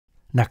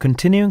Now,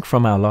 continuing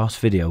from our last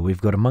video,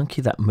 we've got a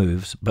monkey that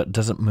moves but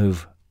doesn't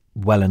move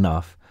well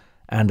enough,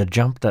 and a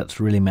jump that's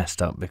really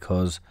messed up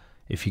because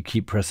if you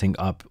keep pressing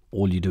up,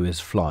 all you do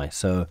is fly.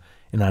 So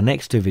in our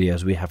next two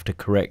videos, we have to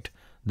correct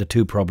the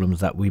two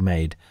problems that we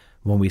made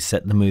when we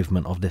set the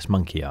movement of this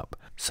monkey up.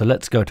 So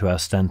let's go to our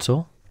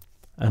stencil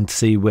and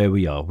see where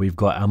we are. We've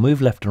got our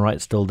move left and right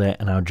still there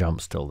and our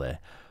jump still there.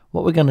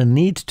 What we're going to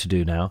need to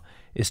do now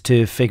is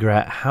to figure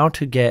out how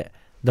to get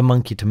the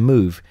monkey to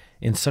move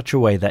in such a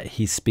way that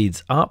he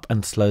speeds up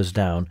and slows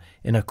down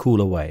in a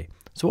cooler way.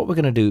 So what we're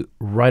going to do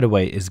right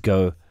away is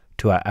go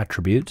to our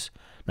attributes.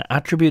 Now,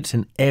 attributes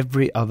in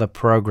every other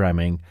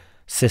programming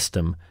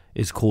system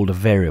is called a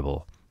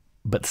variable,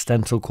 but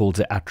Stencyl calls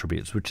it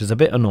attributes, which is a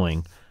bit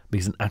annoying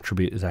because an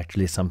attribute is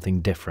actually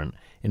something different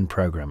in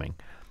programming.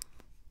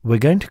 We're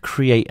going to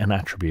create an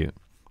attribute,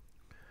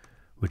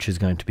 which is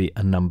going to be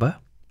a number.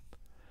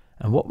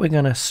 And what we're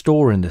going to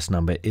store in this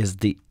number is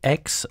the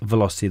x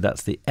velocity,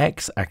 that's the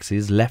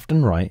x-axis, left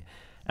and right,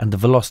 and the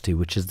velocity,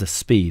 which is the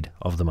speed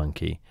of the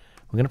monkey.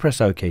 We're going to press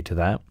OK to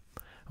that.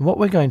 And what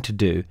we're going to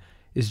do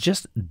is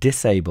just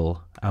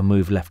disable our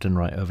move left and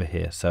right over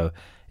here. So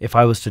if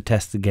I was to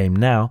test the game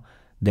now,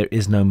 there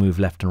is no move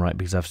left and right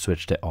because I've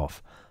switched it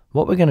off.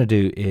 What we're going to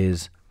do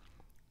is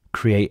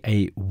create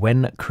a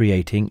when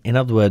creating. In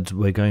other words,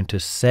 we're going to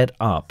set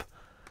up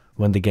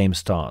when the game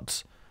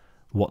starts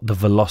what the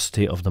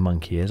velocity of the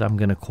monkey is. I'm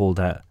going to call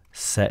that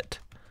set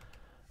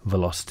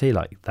velocity,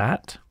 like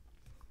that.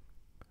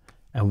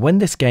 And when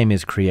this game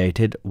is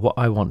created, what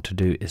I want to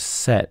do is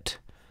set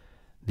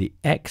the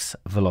x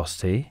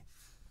velocity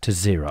to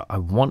 0. I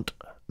want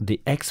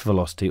the x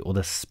velocity, or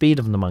the speed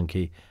of the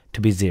monkey,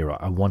 to be 0.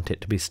 I want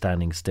it to be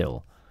standing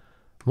still.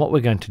 What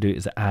we're going to do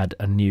is add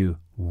a new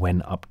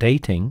when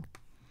updating.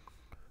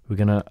 We're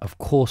going to, of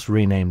course,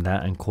 rename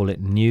that and call it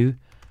new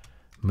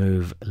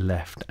move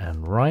left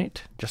and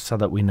right, just so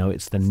that we know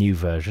it's the new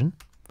version.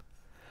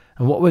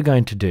 And what we're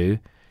going to do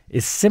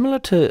is similar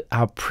to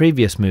our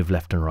previous move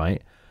left and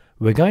right.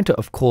 We're going to,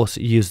 of course,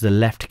 use the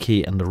left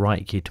key and the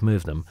right key to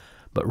move them,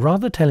 but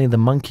rather telling the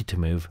monkey to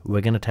move,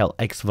 we're going to tell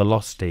x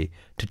velocity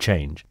to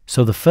change.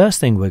 So the first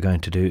thing we're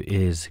going to do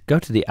is go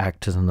to the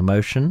actors and the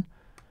motion,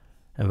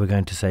 and we're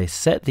going to say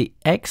set the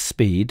x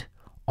speed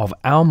of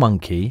our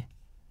monkey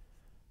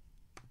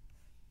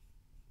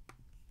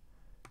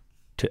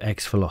to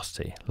x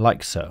velocity,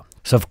 like so.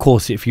 So of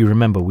course, if you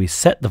remember, we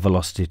set the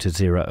velocity to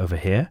 0 over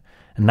here,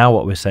 and now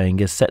what we're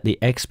saying is set the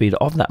x speed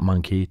of that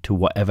monkey to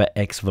whatever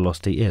x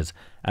velocity is.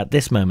 At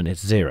this moment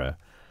it's 0.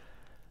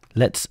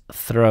 Let's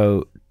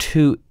throw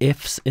two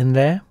ifs in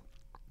there,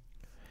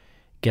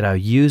 get our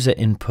user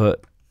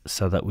input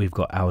so that we've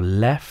got our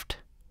left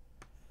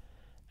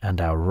and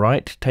our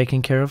right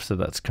taken care of. So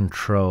that's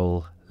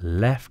control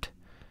left,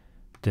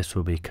 this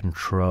will be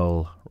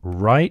control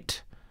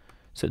right.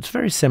 So it's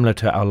very similar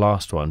to our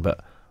last one,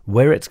 but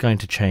where it's going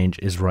to change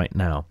is right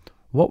now.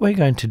 What we're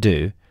going to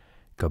do,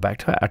 go back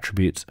to our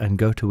attributes and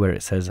go to where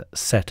it says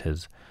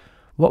setters.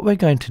 What we're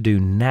going to do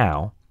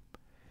now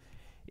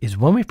is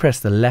when we press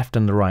the left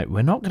and the right,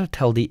 we're not going to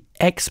tell the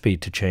x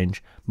speed to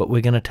change, but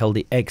we're going to tell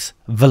the x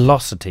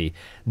velocity.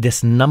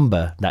 This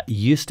number that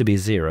used to be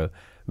 0,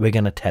 we're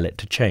going to tell it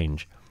to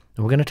change.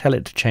 And we're going to tell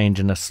it to change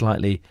in a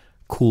slightly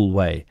cool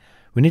way.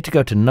 We need to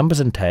go to numbers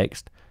and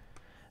text,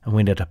 and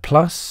we need a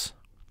plus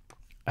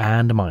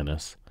and a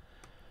minus.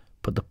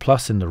 Put the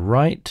plus in the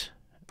right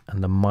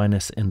and the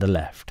minus in the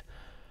left.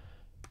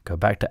 Go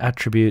back to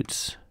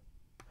attributes.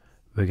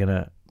 We're going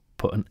to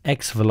put an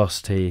x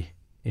velocity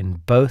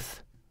in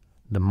both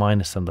the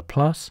minus and the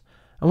plus.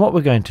 And what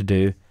we're going to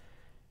do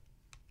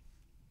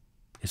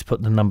is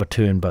put the number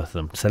 2 in both of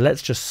them. So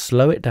let's just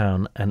slow it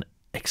down and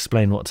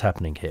explain what's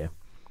happening here.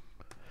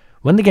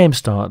 When the game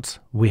starts,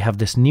 we have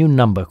this new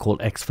number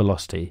called x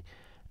velocity,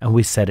 and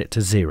we set it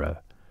to 0.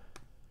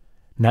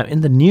 Now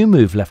in the new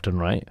move left and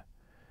right,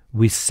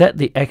 we set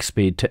the x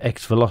speed to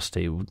x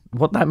velocity.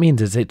 What that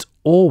means is it's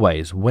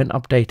always, when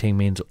updating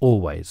means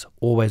always,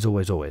 always,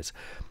 always, always.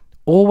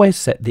 Always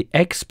set the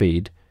x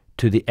speed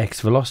to the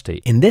x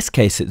velocity. In this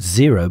case it's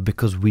 0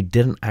 because we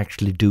didn't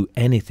actually do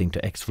anything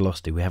to x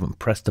velocity. We haven't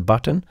pressed the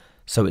button,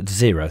 so it's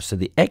 0. So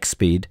the x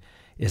speed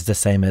is the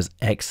same as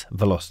x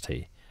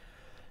velocity.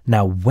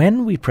 Now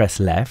when we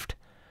press left,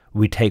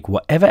 we take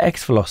whatever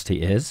x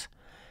velocity is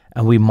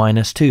and we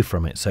minus 2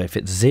 from it. So if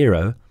it's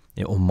 0,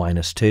 it will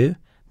minus 2,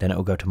 then it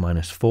will go to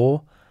minus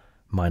 4,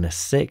 minus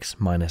 6,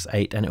 minus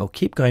 8, and it will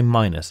keep going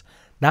minus.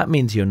 That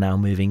means you're now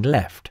moving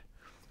left.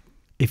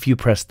 If you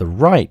press the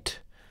right,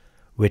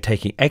 we're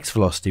taking x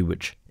velocity,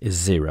 which is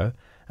 0,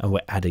 and we're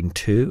adding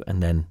 2,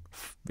 and then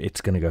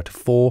it's going to go to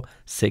 4,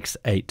 6,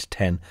 8,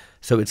 10.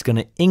 So it's going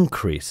to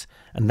increase,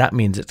 and that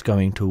means it's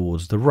going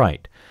towards the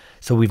right.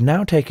 So we've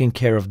now taken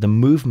care of the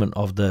movement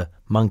of the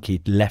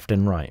monkey left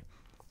and right.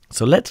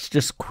 So let's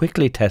just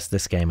quickly test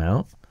this game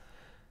out.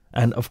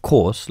 And of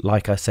course,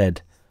 like I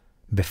said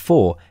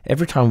before,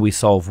 every time we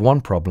solve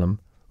one problem,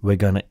 we're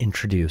going to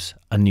introduce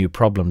a new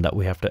problem that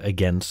we have to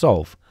again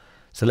solve.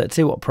 So let's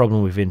see what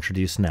problem we've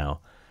introduced now.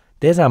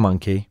 There's our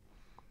monkey.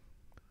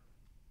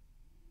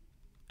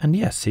 And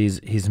yes,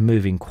 he's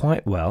moving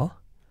quite well,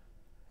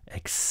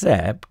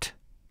 except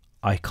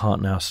I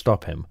can't now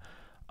stop him.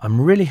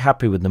 I'm really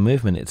happy with the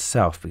movement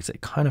itself because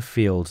it kind of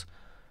feels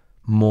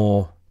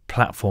more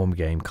platform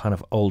game, kind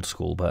of old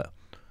school, but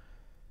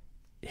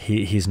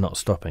he's not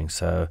stopping.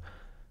 So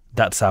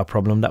that's our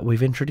problem that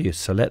we've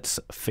introduced. So let's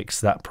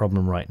fix that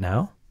problem right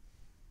now.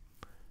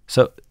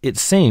 So it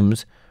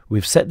seems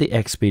we've set the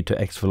x speed to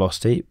x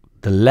velocity.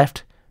 The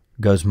left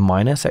goes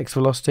minus x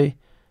velocity.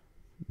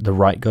 The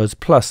right goes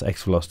plus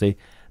x velocity.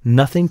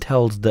 Nothing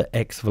tells the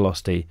x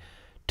velocity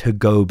to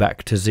go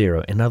back to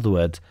 0. In other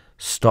words,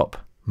 stop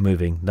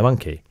moving the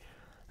monkey.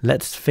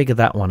 Let's figure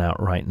that one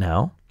out right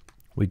now.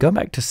 We go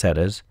back to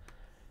setters,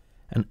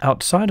 and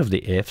outside of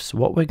the ifs,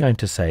 what we're going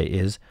to say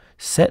is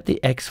set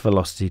the x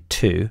velocity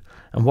to,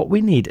 and what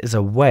we need is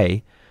a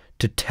way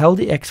to tell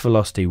the x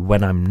velocity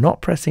when I'm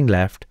not pressing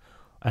left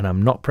and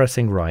I'm not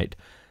pressing right.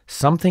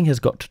 Something has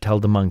got to tell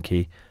the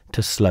monkey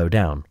to slow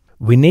down.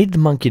 We need the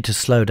monkey to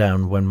slow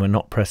down when we're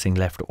not pressing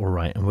left or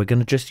right, and we're going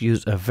to just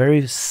use a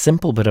very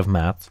simple bit of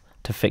math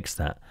to fix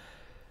that.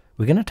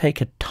 We're going to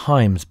take a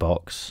times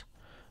box,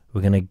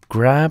 we're going to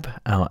grab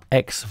our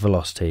x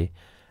velocity,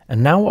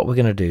 and now what we're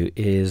going to do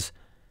is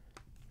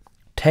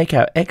take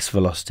our x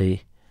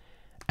velocity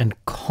and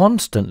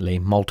constantly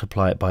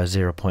multiply it by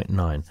 0.9.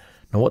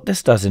 Now what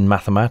this does in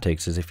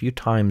mathematics is if you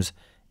times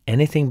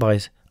anything by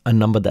a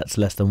number that's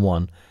less than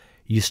 1,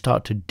 you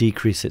start to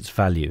decrease its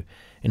value.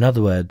 In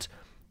other words,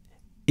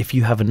 if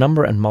you have a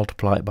number and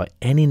multiply it by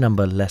any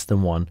number less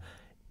than 1,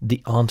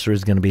 the answer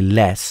is going to be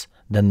less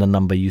than the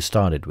number you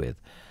started with.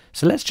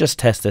 So let's just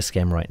test this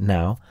game right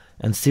now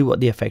and see what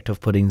the effect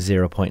of putting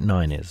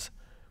 0.9 is.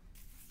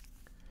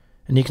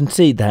 And you can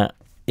see that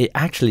it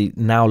actually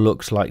now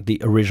looks like the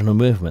original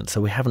movement,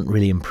 so we haven't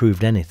really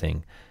improved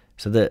anything.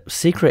 So the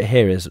secret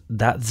here is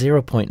that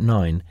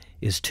 0.9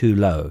 is too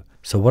low.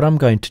 So what I'm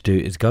going to do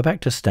is go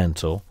back to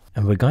Stencyl,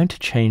 and we're going to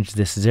change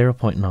this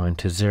 0.9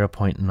 to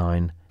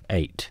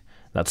 0.98.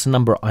 That's the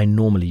number I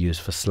normally use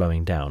for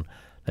slowing down.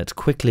 Let's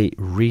quickly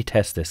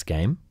retest this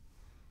game.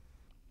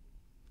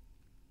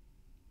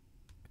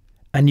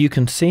 And you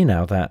can see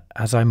now that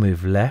as I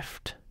move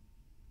left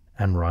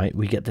and right,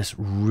 we get this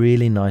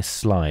really nice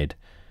slide.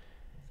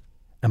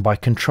 And by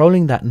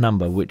controlling that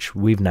number, which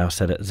we've now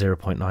set at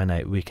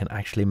 0.98, we can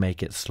actually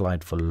make it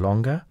slide for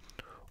longer,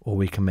 or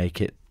we can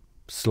make it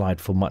slide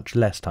for much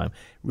less time.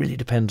 It really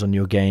depends on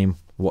your game,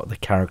 what the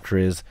character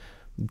is,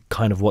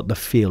 kind of what the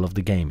feel of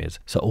the game is.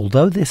 So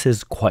although this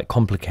is quite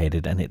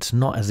complicated and it's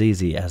not as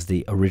easy as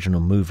the original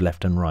move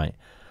left and right,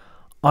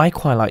 I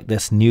quite like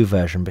this new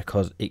version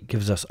because it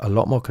gives us a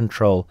lot more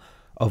control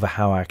over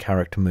how our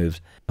character moves.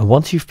 And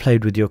once you've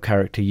played with your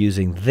character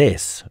using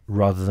this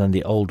rather than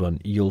the old one,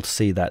 you'll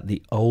see that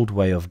the old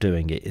way of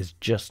doing it is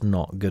just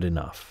not good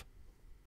enough.